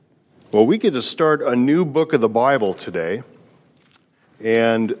Well, we get to start a new book of the Bible today.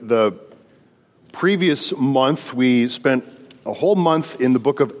 And the previous month, we spent a whole month in the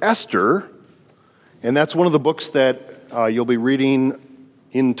book of Esther. And that's one of the books that you'll be reading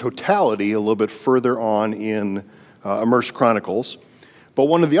in totality a little bit further on in Immersed Chronicles. But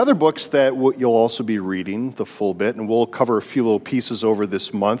one of the other books that you'll also be reading the full bit, and we'll cover a few little pieces over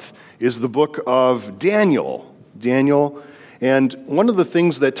this month, is the book of Daniel. And one of the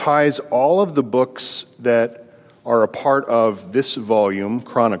things that ties all of the books that are a part of this volume,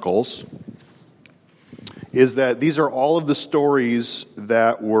 Chronicles, is that these are all of the stories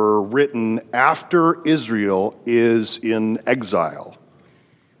that were written after Israel is in exile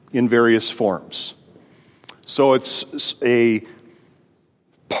in various forms. So it's a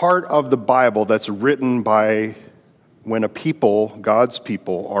part of the Bible that's written by when a people, God's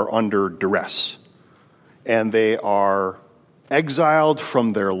people, are under duress. And they are exiled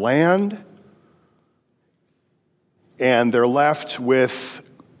from their land, and they're left with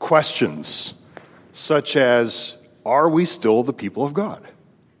questions such as, are we still the people of God?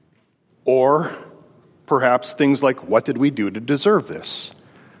 Or perhaps things like, what did we do to deserve this?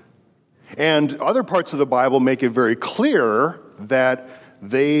 And other parts of the Bible make it very clear that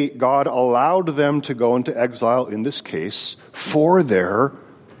God allowed them to go into exile, in this case, for their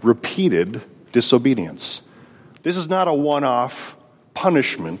repeated disobedience. This is not a one-off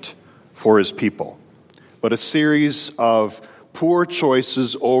punishment for his people, but a series of poor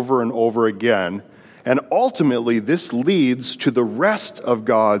choices over and over again. And ultimately, this leads to the rest of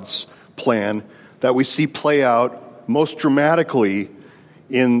God's plan that we see play out most dramatically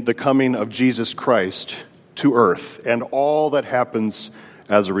in the coming of Jesus Christ to earth and all that happens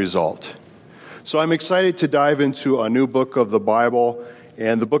as a result. So I'm excited to dive into a new book of the Bible,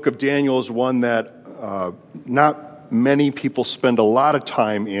 and the book of Daniel is one that not many people spend a lot of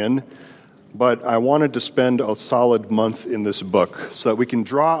time in, but I wanted to spend a solid month in this book so that we can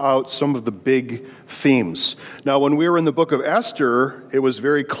draw out some of the big themes. Now, when we were in the book of Esther, it was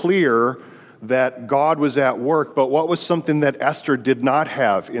very clear that God was at work, but what was something that Esther did not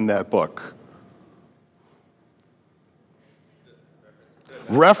have in that book?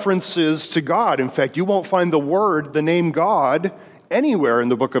 References to God. In fact, you won't find the name God, anywhere in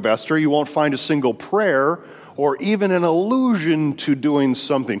the book of Esther. You won't find a single prayer or even an allusion to doing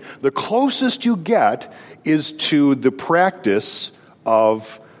something. The closest you get is to the practice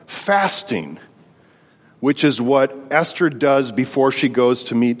of fasting, which is what Esther does before she goes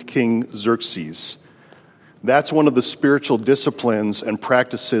to meet King Xerxes. That's one of the spiritual disciplines and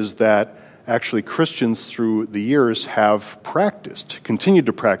practices that actually Christians through the years have practiced, continued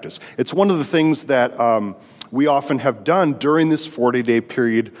to practice. It's one of the things that we often have done during this 40-day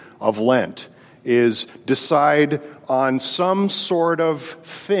period of Lent, is decide on some sort of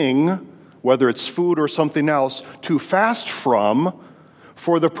thing, whether it's food or something else, to fast from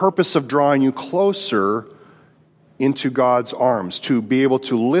for the purpose of drawing you closer into God's arms, to be able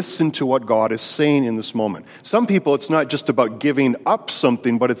to listen to what God is saying in this moment. Some people, it's not just about giving up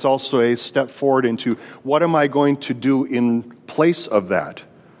something, but it's also a step forward into what am I going to do in place of that.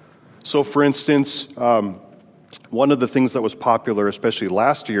 So, for instance, one of the things that was popular, especially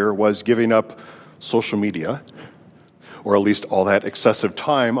last year, was giving up social media, or at least all that excessive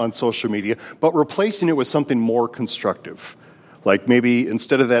time on social media, but replacing it with something more constructive. Like maybe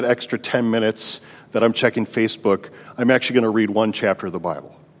instead of that extra 10 minutes that I'm checking Facebook, I'm actually going to read one chapter of the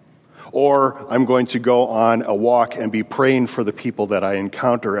Bible. Or I'm going to go on a walk and be praying for the people that I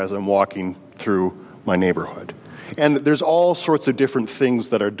encounter as I'm walking through my neighborhood. And there's all sorts of different things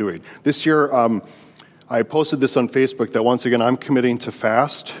that are doing. This year, I posted this on Facebook that once again I'm committing to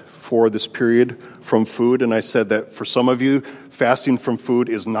fast for this period from food, and I said that for some of you, fasting from food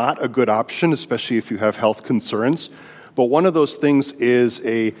is not a good option, especially if you have health concerns. But one of those things is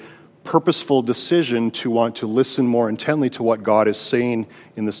a purposeful decision to want to listen more intently to what God is saying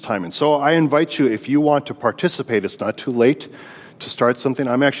in this time. And so I invite you, if you want to participate, it's not too late to start something.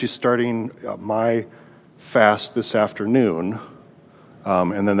 I'm actually starting my fast this afternoon,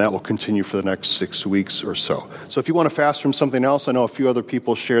 and then that will continue for the next 6 weeks or so. So if you want to fast from something else, I know a few other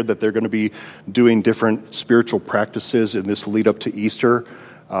people shared that they're going to be doing different spiritual practices in this lead up to Easter.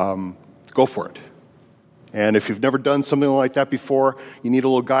 Go for it. And if you've never done something like that before, you need a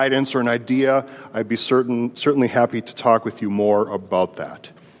little guidance or an idea, I'd be certainly happy to talk with you more about that.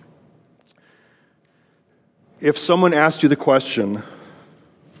 If someone asked you the question,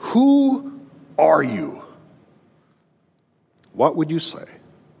 who are you? What would you say?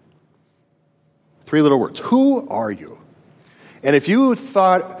 3 little words. Who are you? And if you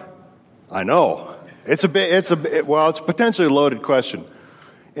thought, I know, it's potentially a loaded question.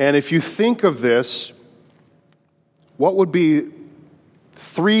 And if you think of this, what would be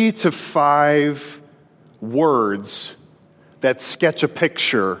 3 to 5 words that sketch a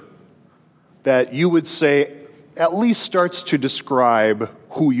picture that you would say at least starts to describe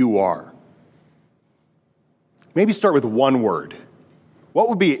who you are? Maybe start with one word. What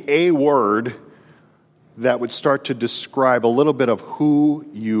would be a word that would start to describe a little bit of who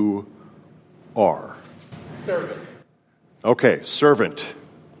you are? Servant. Okay, servant.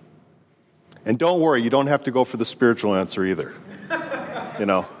 And don't worry, you don't have to go for the spiritual answer either. You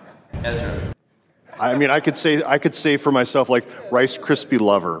know. Ezra. I mean, I could say for myself like Rice Krispie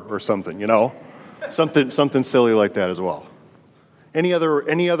lover or something, you know, something silly like that as well. Any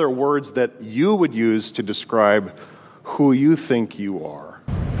other words that you would use to describe who you think you are?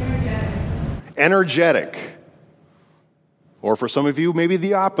 Energetic. Or for some of you, maybe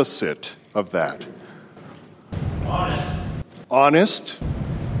the opposite of that. Honest.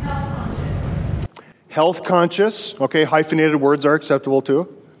 Health conscious. Okay, hyphenated words are acceptable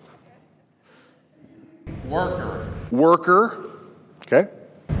too. Worker. Okay.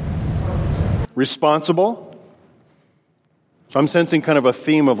 Responsible. So I'm sensing kind of a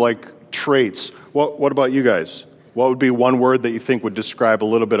theme of like traits. What about you guys? What would be one word that you think would describe a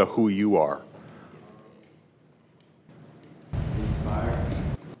little bit of who you are?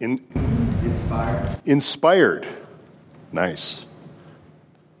 Inspired. Inspired. Nice.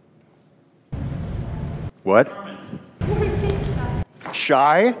 What?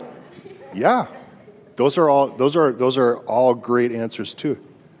 Shy? Yeah. Those are all great answers too.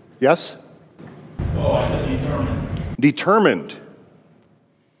 Yes? Oh, I said determined. Determined.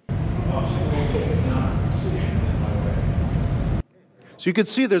 So you can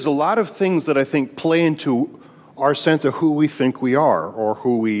see there's a lot of things that I think play into our sense of who we think we are, or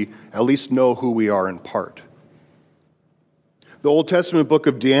who we at least know who we are in part. The Old Testament book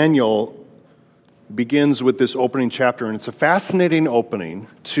of Daniel begins with this opening chapter, and it's a fascinating opening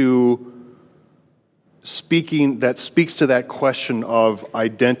that speaks to that question of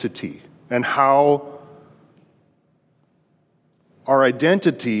identity and how our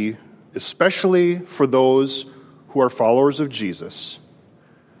identity, especially for those who are followers of Jesus,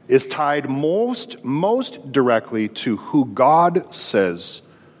 is tied most directly to who God says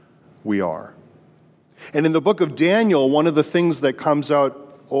we are. And in the book of Daniel, one of the things that comes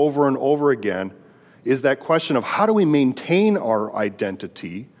out over and over again is that question of how do we maintain our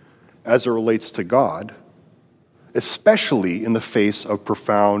identity as it relates to God, especially in the face of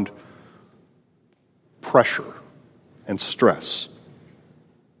profound pressure and stress.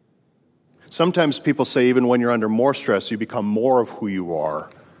 Sometimes people say even when you're under more stress, you become more of who you are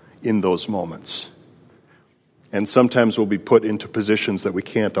in those moments. And sometimes we'll be put into positions that we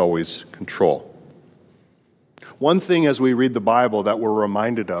can't always control. One thing as we read the Bible that we're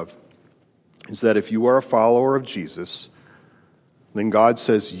reminded of is that if you are a follower of Jesus, then God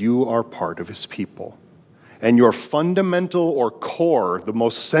says you are part of his people. And your fundamental or core, the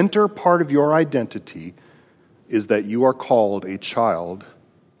most center part of your identity, is that you are called a child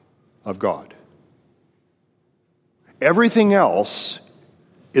of God. Everything else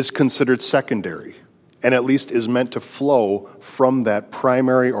is considered secondary, and at least is meant to flow from that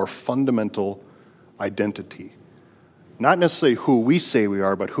primary or fundamental identity. Not necessarily who we say we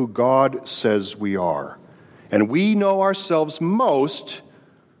are, but who God says we are. And we know ourselves most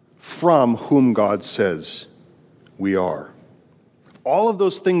from whom God says we are. All of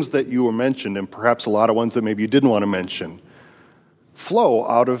those things that you were mentioned, and perhaps a lot of ones that maybe you didn't want to mention, flow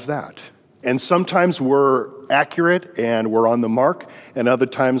out of that. And sometimes we're accurate and we're on the mark, and other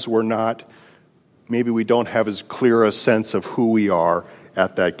times we're not. Maybe we don't have as clear a sense of who we are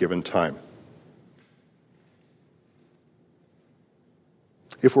at that given time.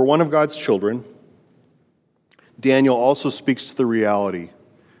 If we're one of God's children, Daniel also speaks to the reality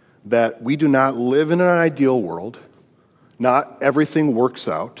that we do not live in an ideal world. Not everything works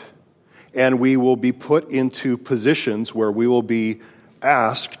out, and we will be put into positions where we will be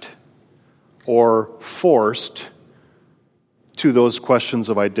asked or forced to those questions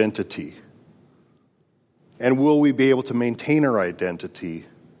of identity. And will we be able to maintain our identity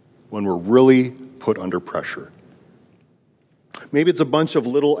when we're really put under pressure? Maybe it's a bunch of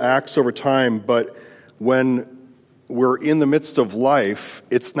little acts over time, but when we're in the midst of life,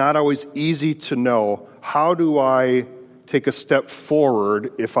 it's not always easy to know, how do I take a step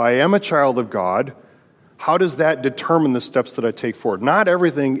forward? If I am a child of God, how does that determine the steps that I take forward? Not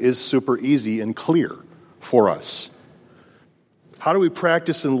everything is super easy and clear for us. How do we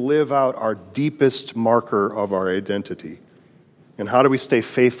practice and live out our deepest marker of our identity? And how do we stay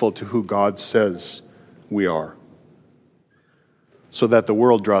faithful to who God says we are? so that the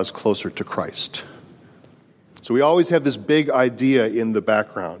world draws closer to Christ. So we always have this big idea in the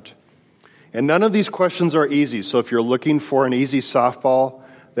background. And none of these questions are easy. So if you're looking for an easy softball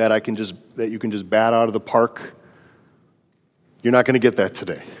that you can just bat out of the park, you're not going to get that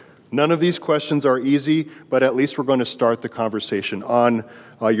today. None of these questions are easy, but at least we're going to start the conversation. On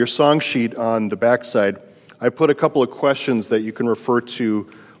your song sheet on the backside, I put a couple of questions that you can refer to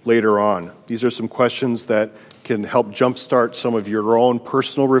later on. These are some questions that can help jumpstart some of your own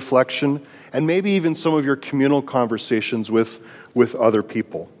personal reflection and maybe even some of your communal conversations with other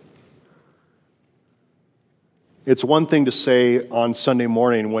people. It's one thing to say on Sunday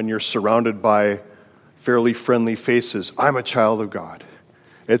morning when you're surrounded by fairly friendly faces, I'm a child of God.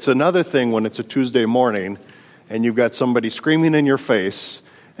 It's another thing when it's a Tuesday morning and you've got somebody screaming in your face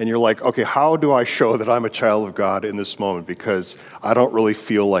and you're like, okay, how do I show that I'm a child of God in this moment? Because I don't really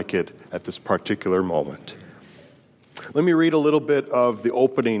feel like it at this particular moment. Let me read a little bit of the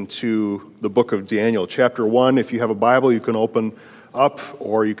opening to the book of Daniel. Chapter 1, if you have a Bible, you can open up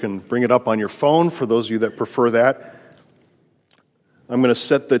or you can bring it up on your phone for those of you that prefer that. I'm going to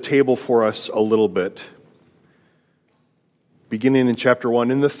set the table for us a little bit. Beginning in chapter 1,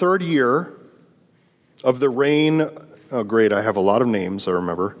 in the third year of the reign, oh great, I have a lot of names, I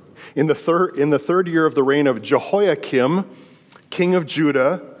remember. In the third year of the reign of Jehoiakim, king of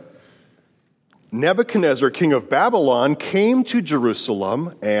Judah, Nebuchadnezzar, king of Babylon, came to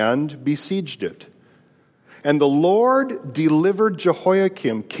Jerusalem and besieged it. And the Lord delivered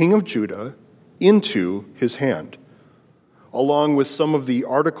Jehoiakim, king of Judah, into his hand, along with some of the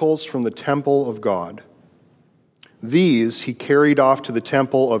articles from the temple of God. These he carried off to the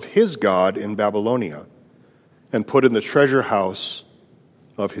temple of his God in Babylonia and put in the treasure house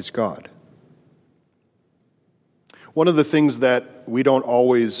of his God. One of the things that we don't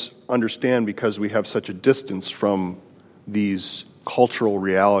always understand because we have such a distance from these cultural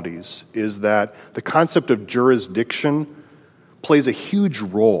realities is that the concept of jurisdiction plays a huge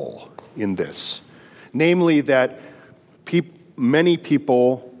role in this. Namely, that many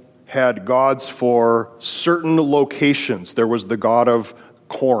people had gods for certain locations. There was the god of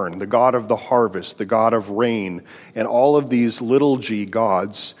corn, the god of the harvest, the god of rain, and all of these little g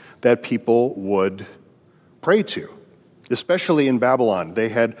gods that people would pray to. Especially in Babylon, they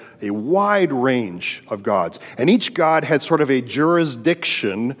had a wide range of gods. And each god had sort of a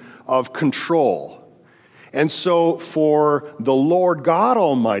jurisdiction of control. And so for the Lord God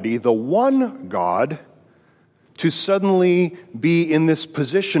Almighty, the one God, to suddenly be in this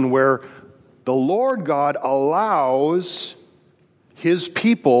position where the Lord God allows his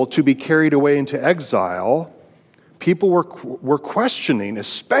people to be carried away into exile, people were questioning,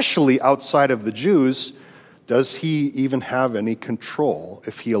 especially outside of the Jews, does he even have any control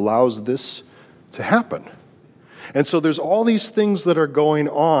if he allows this to happen? And so there's all these things that are going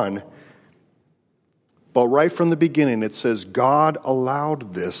on, but right from the beginning it says God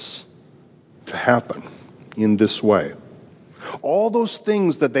allowed this to happen in this way. All those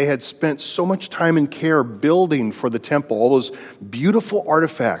things that they had spent so much time and care building for the temple, all those beautiful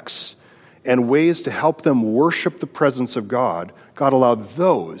artifacts and ways to help them worship the presence of God, God allowed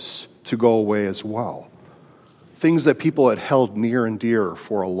those to go away as well. Things that people had held near and dear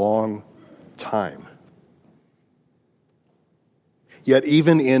for a long time. Yet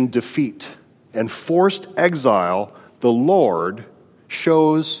even in defeat and forced exile, the Lord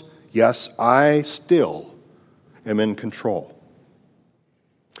shows, yes, I still am in control.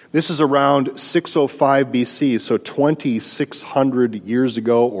 This is around 605 BC, so 2,600 years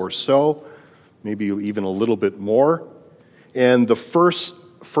ago or so, maybe even a little bit more. And the first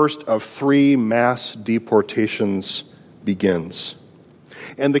of three mass deportations begins.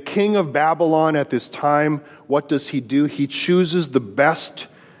 And the king of Babylon at this time, what does he do? He chooses the best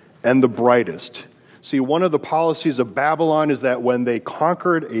and the brightest. See, one of the policies of Babylon is that when they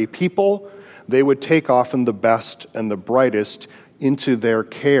conquered a people, they would take often the best and the brightest into their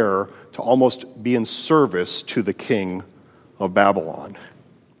care to almost be in service to the king of Babylon.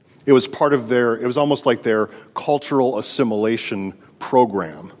 It was almost like their cultural assimilation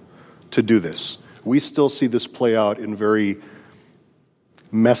program to do this. We still see this play out in very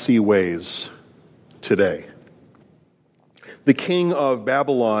messy ways today. The king of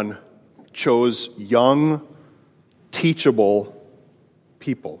Babylon chose young, teachable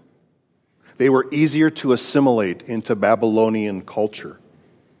people. They were easier to assimilate into Babylonian culture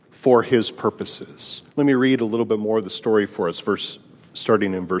for his purposes. Let me read a little bit more of the story for us,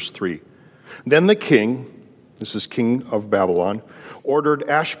 starting in verse 3. Then the king, this is king of Babylon, ordered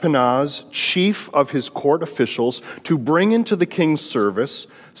Ashpenaz, chief of his court officials, to bring into the king's service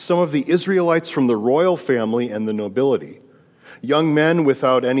some of the Israelites from the royal family and the nobility. Young men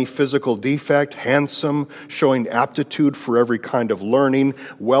without any physical defect, handsome, showing aptitude for every kind of learning,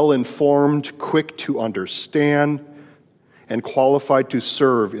 well-informed, quick to understand, and qualified to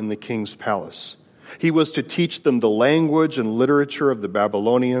serve in the king's palace. He was to teach them the language and literature of the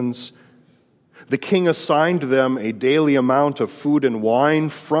Babylonians. The king assigned them a daily amount of food and wine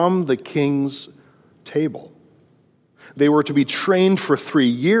from the king's table. They were to be trained for 3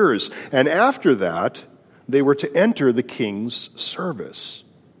 years, and after that, they were to enter the king's service.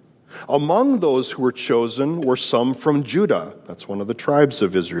 Among those who were chosen were some from Judah. That's one of the tribes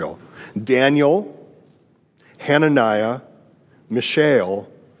of Israel. Daniel, Hananiah, Mishael,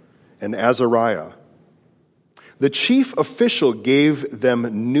 and Azariah. The chief official gave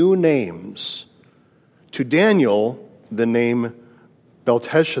them new names. To Daniel, the name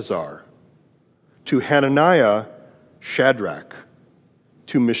Belteshazzar. To Hananiah, Shadrach.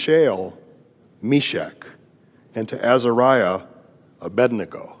 To Mishael, Meshach. And to Azariah,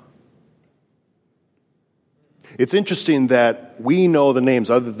 Abednego. It's interesting that we know the names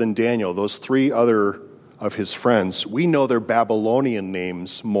other than Daniel, those 3 other of his friends. We know their Babylonian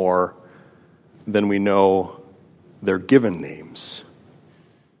names more than we know their given names.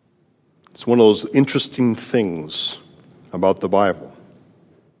 It's one of those interesting things about the Bible.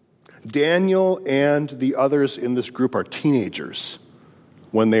 Daniel and the others in this group are teenagers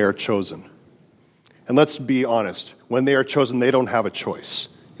when they are chosen. And let's be honest, when they are chosen, they don't have a choice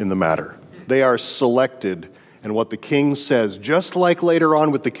in the matter. They are selected, and what the king says, just like later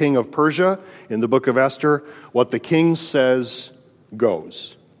on with the king of Persia in the book of Esther, what the king says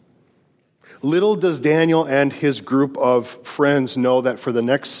goes. Little does Daniel and his group of friends know that for the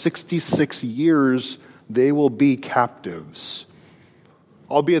next 66 years, they will be captives.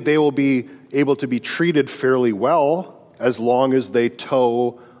 Albeit they will be able to be treated fairly well as long as they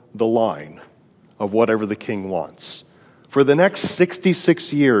toe the line of whatever the king wants. For the next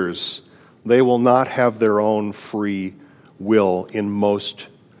 66 years, they will not have their own free will in most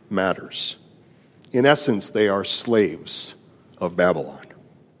matters. In essence, they are slaves of Babylon.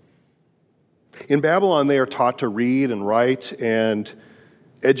 In Babylon, they are taught to read and write and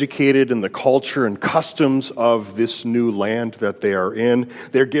educated in the culture and customs of this new land that they are in.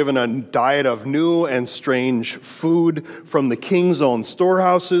 They're given a diet of new and strange food from the king's own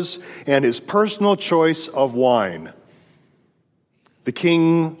storehouses and his personal choice of wine. The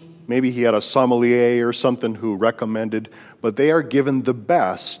king, maybe he had a sommelier or something who recommended, but they are given the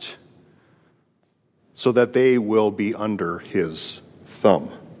best so that they will be under his thumb.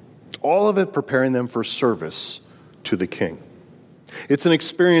 All of it preparing them for service to the king. It's an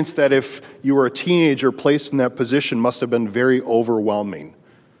experience that if you were a teenager placed in that position must have been very overwhelming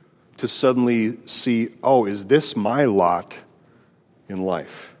to suddenly see, oh, is this my lot in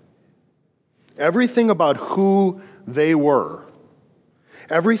life? Everything about who they were,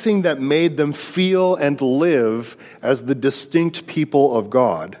 everything that made them feel and live as the distinct people of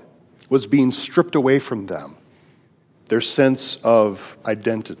God was being stripped away from them. Their sense of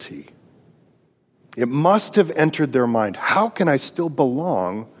identity. It must have entered their mind, how can I still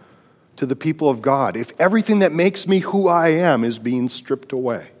belong to the people of God if everything that makes me who I am is being stripped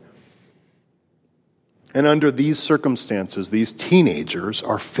away? And under these circumstances, these teenagers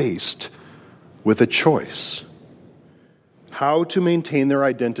are faced with a choice. How to maintain their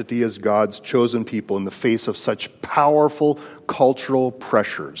identity as God's chosen people in the face of such powerful cultural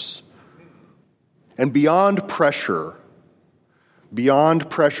pressures. And beyond pressure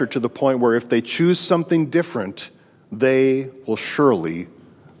to the point where if they choose something different, they will surely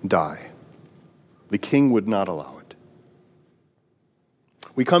die. The king would not allow it.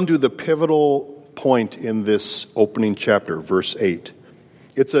 We come to the pivotal point in this opening chapter, verse 8.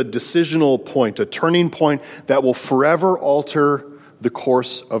 It's a decisional point, a turning point that will forever alter the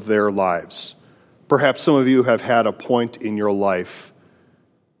course of their lives. Perhaps some of you have had a point in your life,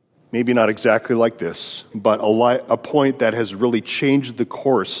 maybe not exactly like this, but a point that has really changed the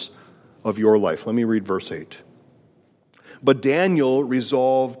course of your life. Let me read verse 8. But Daniel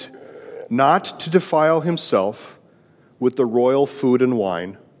resolved not to defile himself with the royal food and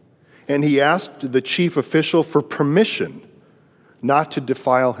wine, and he asked the chief official for permission not to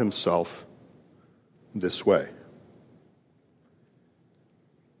defile himself this way.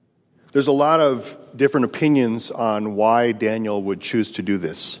 There's a lot of different opinions on why Daniel would choose to do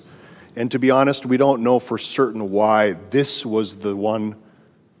this. And to be honest, we don't know for certain why this was the one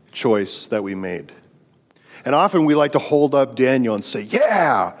choice that we made. And often we like to hold up Daniel and say,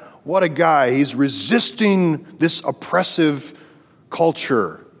 yeah, what a guy. He's resisting this oppressive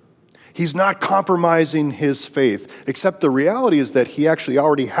culture. He's not compromising his faith. Except the reality is that he actually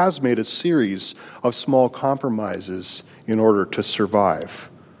already has made a series of small compromises in order to survive.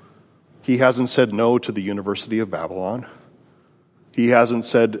 He hasn't said no to the University of Babylon. He hasn't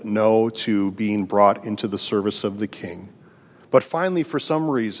said no to being brought into the service of the king. But finally, for some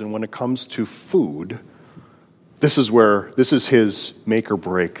reason, when it comes to food, this is his make or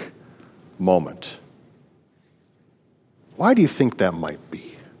break moment. Why do you think that might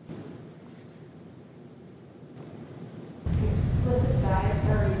be? Explicit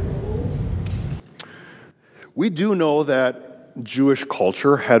dietary rules. We do know that Jewish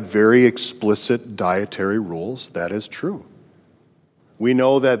culture had very explicit dietary rules. That is true. We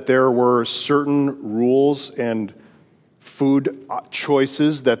know that there were certain rules and food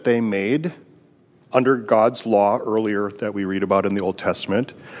choices that they made under God's law earlier that we read about in the Old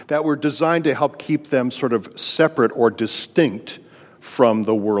Testament that were designed to help keep them sort of separate or distinct from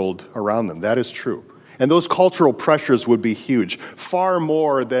the world around them. That is true. And those cultural pressures would be huge, far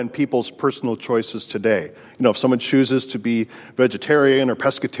more than people's personal choices today. You know, if someone chooses to be vegetarian or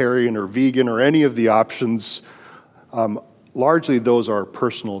pescatarian or vegan or any of the options, largely those are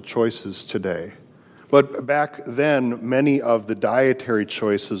personal choices today. But back then, many of the dietary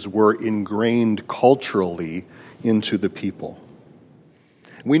choices were ingrained culturally into the people.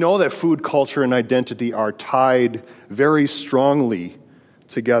 We know that food, culture, and identity are tied very strongly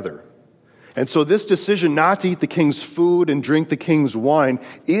together. And so this decision not to eat the king's food and drink the king's wine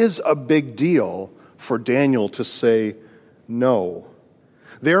is a big deal for Daniel to say no.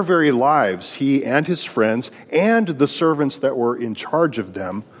 Their very lives, he and his friends and the servants that were in charge of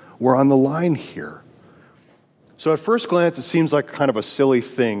them, were on the line here. So at first glance, it seems like kind of a silly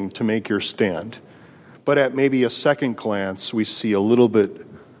thing to make your stand. But at maybe a second glance, we see a little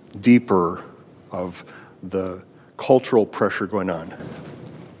bit deeper of the cultural pressure going on.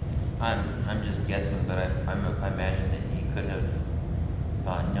 I'm just guessing, but I imagine that he could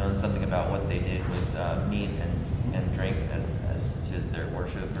have known something about what they did with meat and drink as to their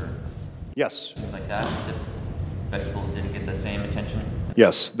worship or Yes. things like that. The vegetables didn't get the same attention.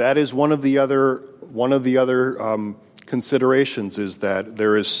 Yes, that is one of the other considerations, is that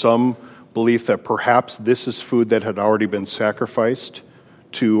there is some belief that perhaps this is food that had already been sacrificed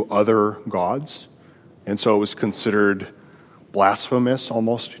to other gods, and so it was considered blasphemous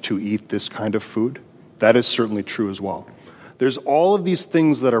almost to eat this kind of food. That is certainly true as well. There's all of these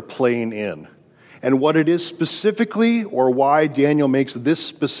things that are playing in. And what it is specifically, or why Daniel makes this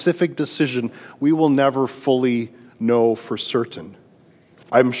specific decision, we will never fully know for certain.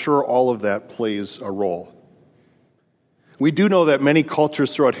 I'm sure all of that plays a role. We do know that many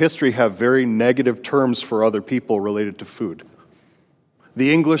cultures throughout history have very negative terms for other people related to food.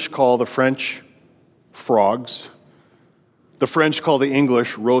 The English call the French frogs. The French call the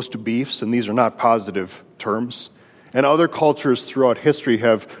English roast beefs, and these are not positive terms. And other cultures throughout history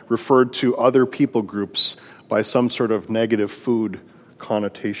have referred to other people groups by some sort of negative food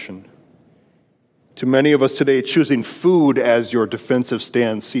connotation. To many of us today, choosing food as your defensive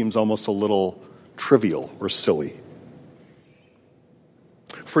stand seems almost a little trivial or silly.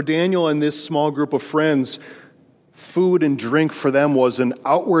 For Daniel and this small group of friends, food and drink for them was an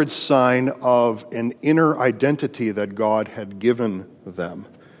outward sign of an inner identity that God had given them.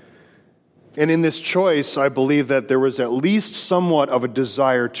 And in this choice, I believe that there was at least somewhat of a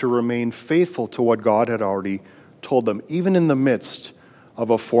desire to remain faithful to what God had already told them, even in the midst of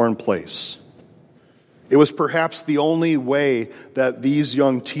a foreign place. It was perhaps the only way that these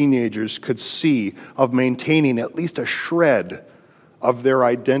young teenagers could see of maintaining at least a shred of their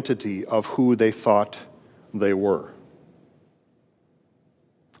identity of who they thought they were.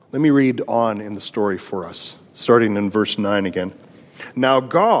 Let me read on in the story for us, starting in verse 9 again. Now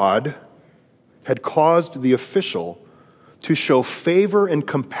God had caused the official to show favor and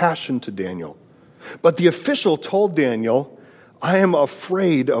compassion to Daniel. But the official told Daniel, I am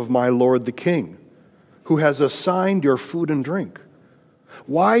afraid of my lord the king, who has assigned your food and drink.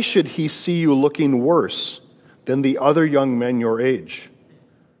 Why should he see you looking worse than the other young men your age?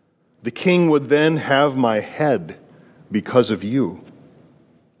 The king would then have my head because of you.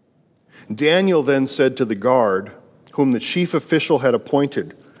 Daniel then said to the guard, whom the chief official had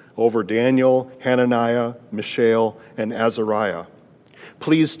appointed over Daniel, Hananiah, Mishael, and Azariah,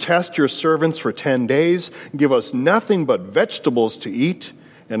 please test your servants for 10 days. Give us nothing but vegetables to eat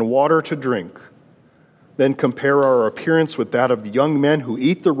and water to drink. Then compare our appearance with that of the young men who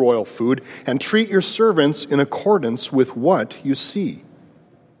eat the royal food, and treat your servants in accordance with what you see.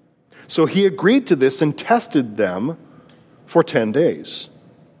 So he agreed to this and tested them for 10 days.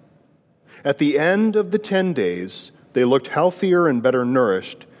 At the end of the 10 days, they looked healthier and better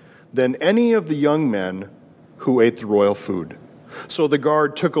nourished than any of the young men who ate the royal food. So the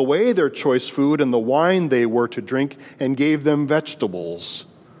guard took away their choice food and the wine they were to drink and gave them vegetables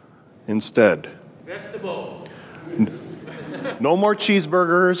instead. Vegetables. No more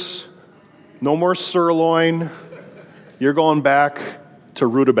cheeseburgers, no more sirloin. You're going back to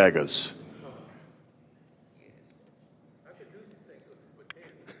rutabagas.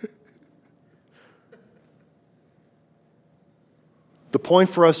 The point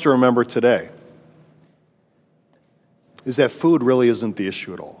for us to remember today is that food really isn't the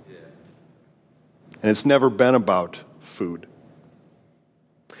issue at all. And it's never been about food.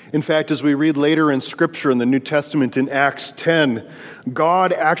 In fact, as we read later in Scripture in the New Testament in Acts 10,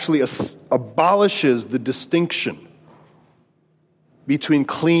 God actually abolishes the distinction between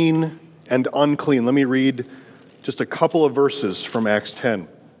clean and unclean. Let me read just a couple of verses from Acts 10.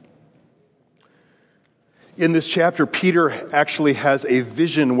 In this chapter, Peter actually has a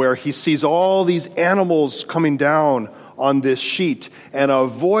vision where he sees all these animals coming down on this sheet, and a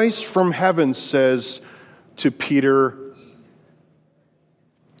voice from heaven says to Peter,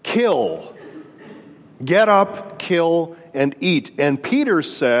 "Kill. Get up, kill, and eat." And Peter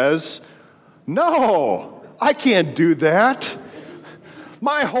says, "No, I can't do that.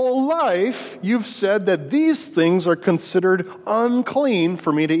 My whole life you've said that these things are considered unclean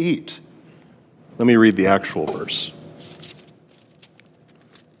for me to eat." Let me read the actual verse.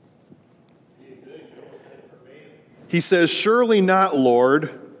 He says, "Surely not,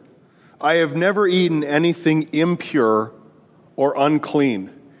 Lord. I have never eaten anything impure or unclean."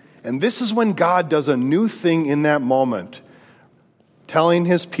 And this is when God does a new thing in that moment, telling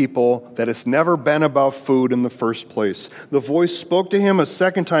his people that it's never been about food in the first place. The voice spoke to him a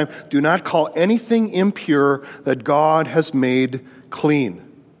second time, "Do not call anything impure that God has made clean."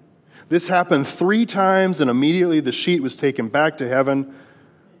 This happened 3 times, and immediately the sheet was taken back to heaven.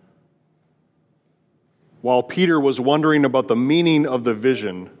 While Peter was wondering about the meaning of the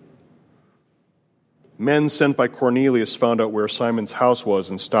vision, men sent by Cornelius found out where Simon's house was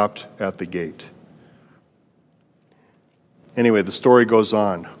and stopped at the gate. Anyway, the story goes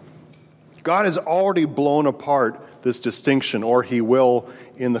on. God has already blown apart this distinction, or he will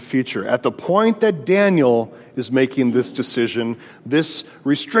in the future. At the point that Daniel is making this decision, this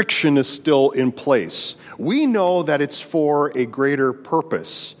restriction is still in place. We know that it's for a greater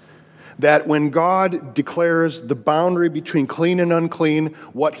purpose. That when God declares the boundary between clean and unclean,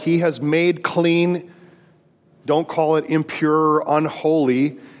 what he has made clean, don't call it impure or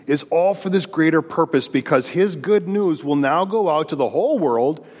unholy, is all for this greater purpose, because his good news will now go out to the whole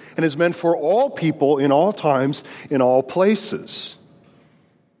world and is meant for all people in all times, in all places.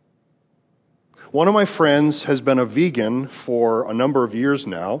 One of my friends has been a vegan for a number of years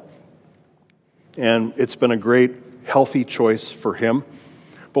now, and it's been a great, healthy choice for him.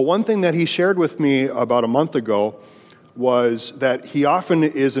 But one thing that he shared with me about a month ago was that he often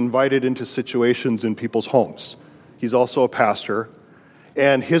is invited into situations in people's homes. He's also a pastor,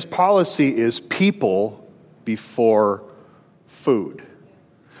 and his policy is people before food.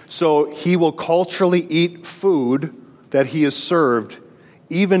 So he will culturally eat food that he is served,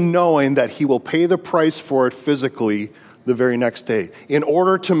 even knowing that he will pay the price for it physically the very next day, in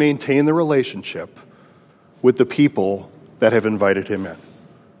order to maintain the relationship with the people that have invited him in.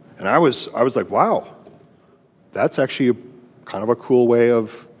 And I was like, wow, that's actually kind of a cool way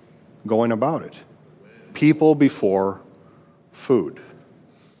of going about it. People before food.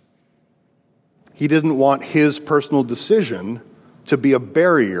 He didn't want his personal decision to be a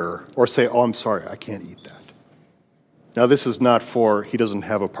barrier or say, "Oh, I'm sorry, I can't eat that." Now, this is not for, he doesn't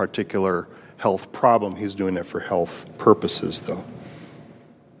have a particular health problem. He's doing it for health purposes, though.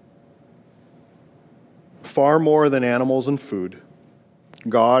 Far more than animals and food,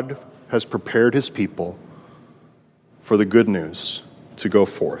 God has prepared his people for the good news to go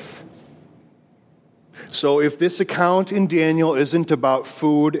forth. So if this account in Daniel isn't about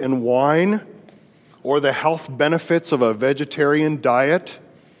food and wine or the health benefits of a vegetarian diet,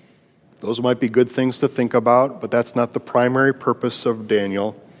 those might be good things to think about, but that's not the primary purpose of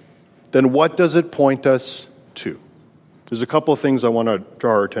Daniel. Then what does it point us to? There's a couple of things I want to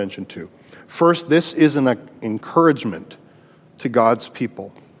draw our attention to. First, this is an encouragement to God's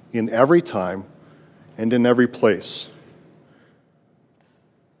people in every time and in every place.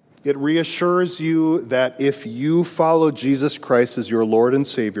 It reassures you that if you follow Jesus Christ as your Lord and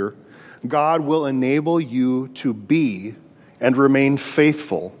Savior, God will enable you to be and remain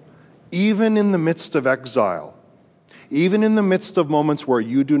faithful even in the midst of exile, even in the midst of moments where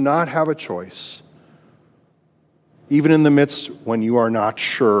you do not have a choice, even in the midst when you are not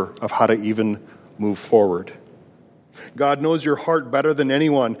sure of how to even move forward. God knows your heart better than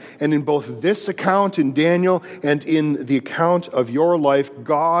anyone. And in both this account in Daniel and in the account of your life,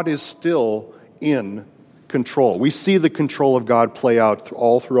 God is still in control. We see the control of God play out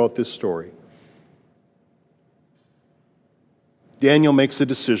all throughout this story. Daniel makes a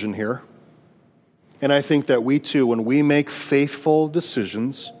decision here. And I think that we too, when we make faithful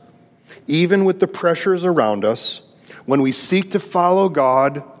decisions, even with the pressures around us, when we seek to follow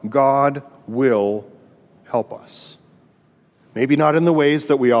God, God will help us. Maybe not in the ways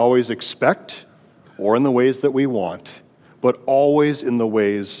that we always expect or in the ways that we want, but always in the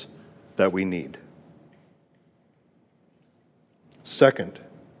ways that we need. Second,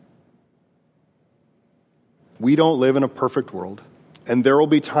 we don't live in a perfect world, and there will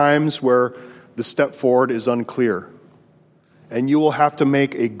be times where the step forward is unclear, and you will have to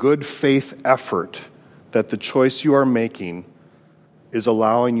make a good faith effort that the choice you are making is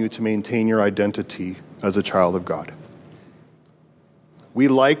allowing you to maintain your identity as a child of God. We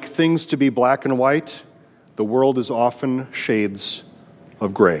like things to be black and white. The world is often shades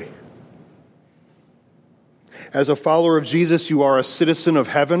of gray. As a follower of Jesus, you are a citizen of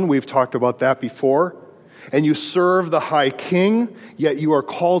heaven. We've talked about that before. And you serve the high king, yet you are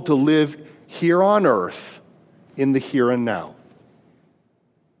called to live here on earth in the here and now.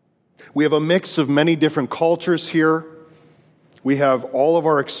 We have a mix of many different cultures here. We have all of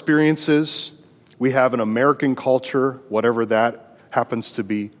our experiences. We have an American culture, whatever that happens to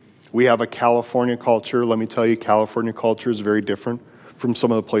be. We have a California culture. Let me tell you, California culture is very different from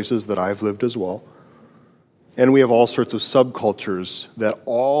some of the places that I've lived as well. And we have all sorts of subcultures that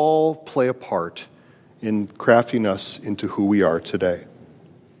all play a part in crafting us into who we are today.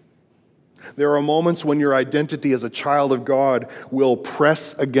 There are moments when your identity as a child of God will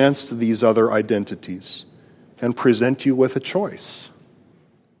press against these other identities and present you with a choice.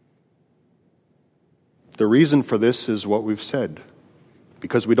 The reason for this is what we've said,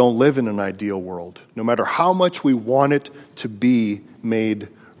 because we don't live in an ideal world, no matter how much we want it to be made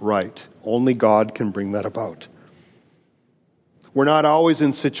right. Only God can bring that about. We're not always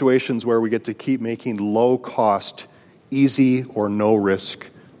in situations where we get to keep making low-cost, easy or no-risk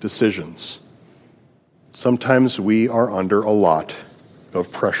decisions. Sometimes we are under a lot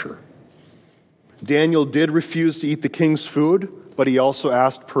of pressure. Daniel did refuse to eat the king's food, but he also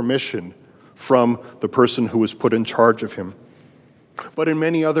asked permission from the person who was put in charge of him. But in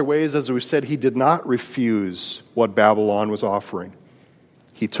many other ways, as we said, he did not refuse what Babylon was offering.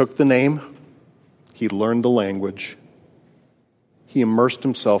 He took the name, he learned the language, he immersed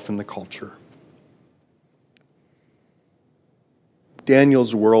himself in the culture.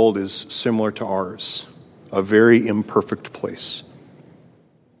 Daniel's world is similar to ours, a very imperfect place.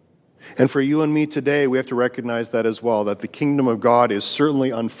 And for you and me today, we have to recognize that as well, that the kingdom of God is certainly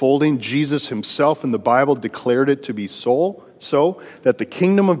unfolding. Jesus himself in the Bible declared it to be so that the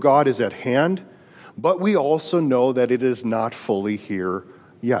kingdom of God is at hand, but we also know that it is not fully here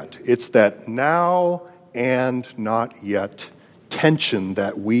yet. It's that now and not yet tension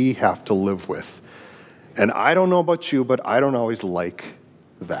that we have to live with. And I don't know about you, but I don't always like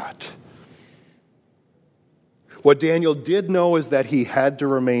that. What Daniel did know is that he had to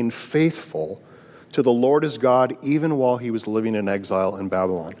remain faithful to the Lord his God even while he was living in exile in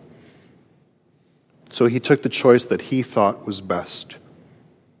Babylon. So he took the choice that he thought was best.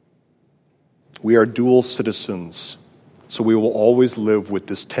 We are dual citizens, so we will always live with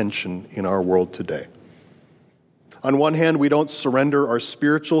this tension in our world today. On one hand, we don't surrender our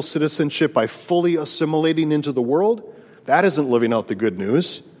spiritual citizenship by fully assimilating into the world. That isn't living out the good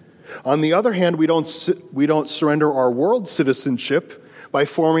news. On the other hand, we don't surrender our world citizenship by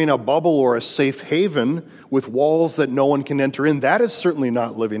forming a bubble or a safe haven with walls that no one can enter in. That is certainly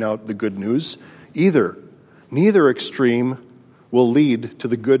not living out the good news either. Neither extreme will lead to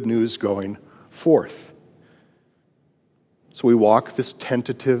the good news going forth. So we walk this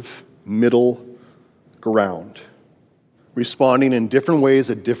tentative middle ground, responding in different ways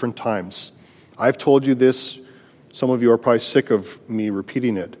at different times. I've told you this. Some of you are probably sick of me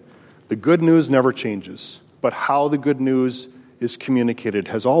repeating it. The good news never changes, but how the good news is communicated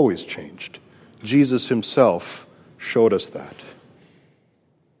has always changed. Jesus himself showed us that.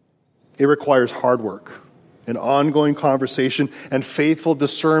 It requires hard work, an ongoing conversation, and faithful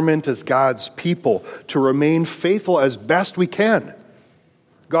discernment as God's people to remain faithful as best we can.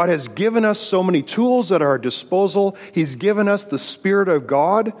 God has given us so many tools at our disposal. He's given us the Spirit of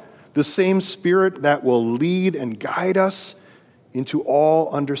God, the same Spirit that will lead and guide us into all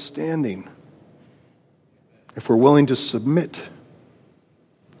understanding. If we're willing to submit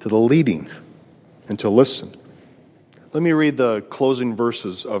to the leading and to listen. Let me read the closing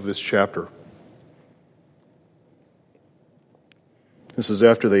verses of this chapter. This is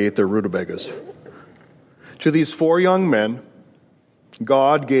after they ate their rutabagas. To these 4 young men,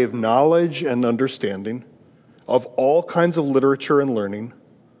 God gave knowledge and understanding of all kinds of literature and learning,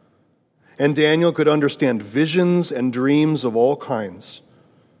 and Daniel could understand visions and dreams of all kinds.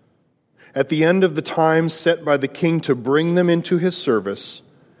 At the end of the time set by the king to bring them into his service,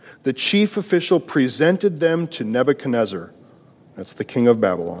 the chief official presented them to Nebuchadnezzar. That's the king of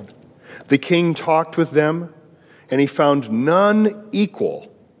Babylon. The king talked with them, and he found none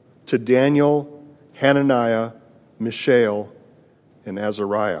equal to Daniel, Hananiah, Mishael, and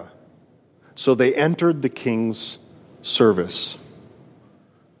Azariah. So they entered the king's service.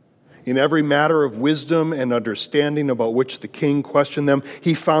 In every matter of wisdom and understanding about which the king questioned them,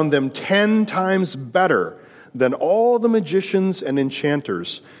 he found them 10 times better than all the magicians and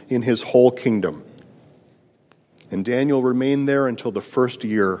enchanters in his whole kingdom. And Daniel remained there until the first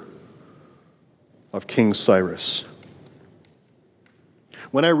year of King Cyrus.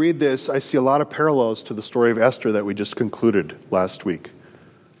 When I read this, I see a lot of parallels to the story of Esther that we just concluded last week.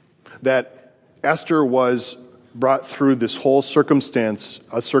 That Esther was brought through this whole circumstance,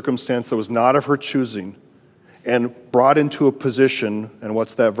 a circumstance that was not of her choosing, and brought into a position, and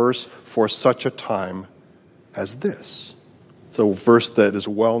what's that verse? For such a time as this. It's a verse that is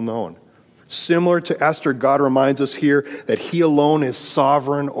well known. Similar to Esther, God reminds us here that he alone is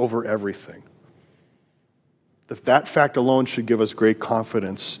sovereign over everything. That fact alone should give us great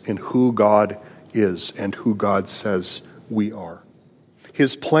confidence in who God is and who God says we are.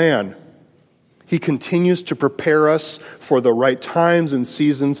 His plan, he continues to prepare us for the right times and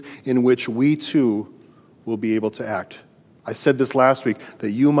seasons in which we too will be able to act. I said this last week,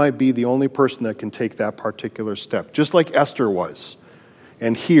 that you might be the only person that can take that particular step, just like Esther was.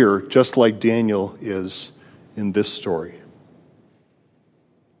 And here, just like Daniel is in this story.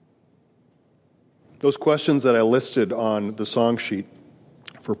 Those questions that I listed on the song sheet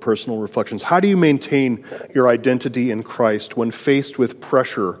for personal reflections. How do you maintain your identity in Christ when faced with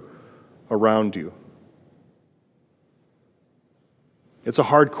pressure around you? It's a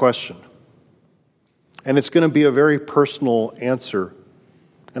hard question. And it's going to be a very personal answer.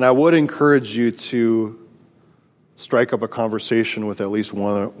 And I would encourage you to strike up a conversation with at least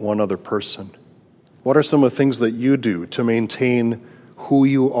one other person. What are some of the things that you do to maintain who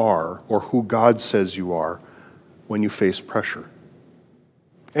you are or who God says you are when you face pressure?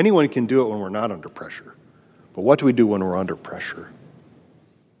 Anyone can do it when we're not under pressure. But what do we do when we're under pressure?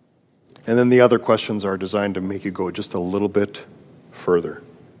 And then the other questions are designed to make you go just a little bit further.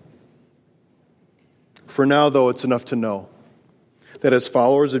 For now, though, it's enough to know that as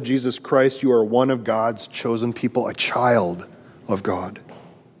followers of Jesus Christ, you are one of God's chosen people, a child of God.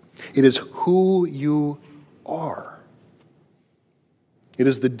 It is who you are. It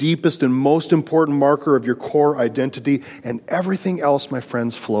is the deepest and most important marker of your core identity, and everything else, my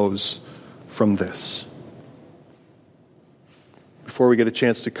friends, flows from this. Before we get a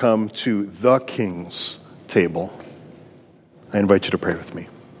chance to come to the King's table, I invite you to pray with me.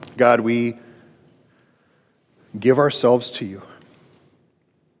 God, we give ourselves to you.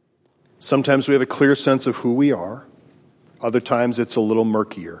 Sometimes we have a clear sense of who we are. Other times it's a little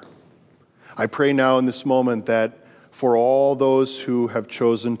murkier. I pray now in this moment that for all those who have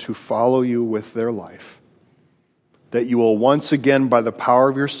chosen to follow you with their life, that you will once again, by the power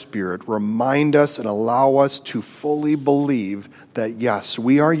of your Spirit, remind us and allow us to fully believe that, yes,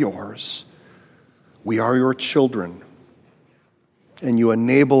 we are yours. We are your children. And you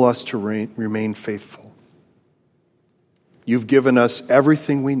enable us to remain faithful. You've given us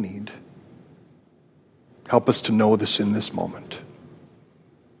everything we need. Help us to know this in this moment.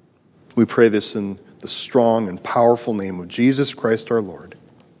 We pray this in the strong and powerful name of Jesus Christ our Lord.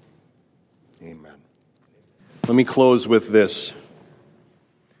 Amen. Let me close with this.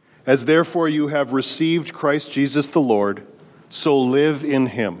 As therefore you have received Christ Jesus the Lord, so live in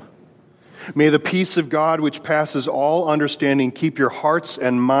him. May the peace of God, which passes all understanding, keep your hearts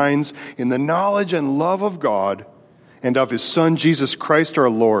and minds in the knowledge and love of God and of his Son, Jesus Christ our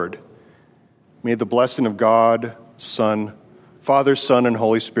Lord. May the blessing of God, Father, Son, and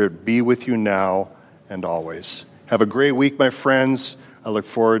Holy Spirit be with you now and always. Have a great week, my friends. I look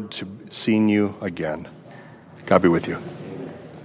forward to seeing you again. God be with you.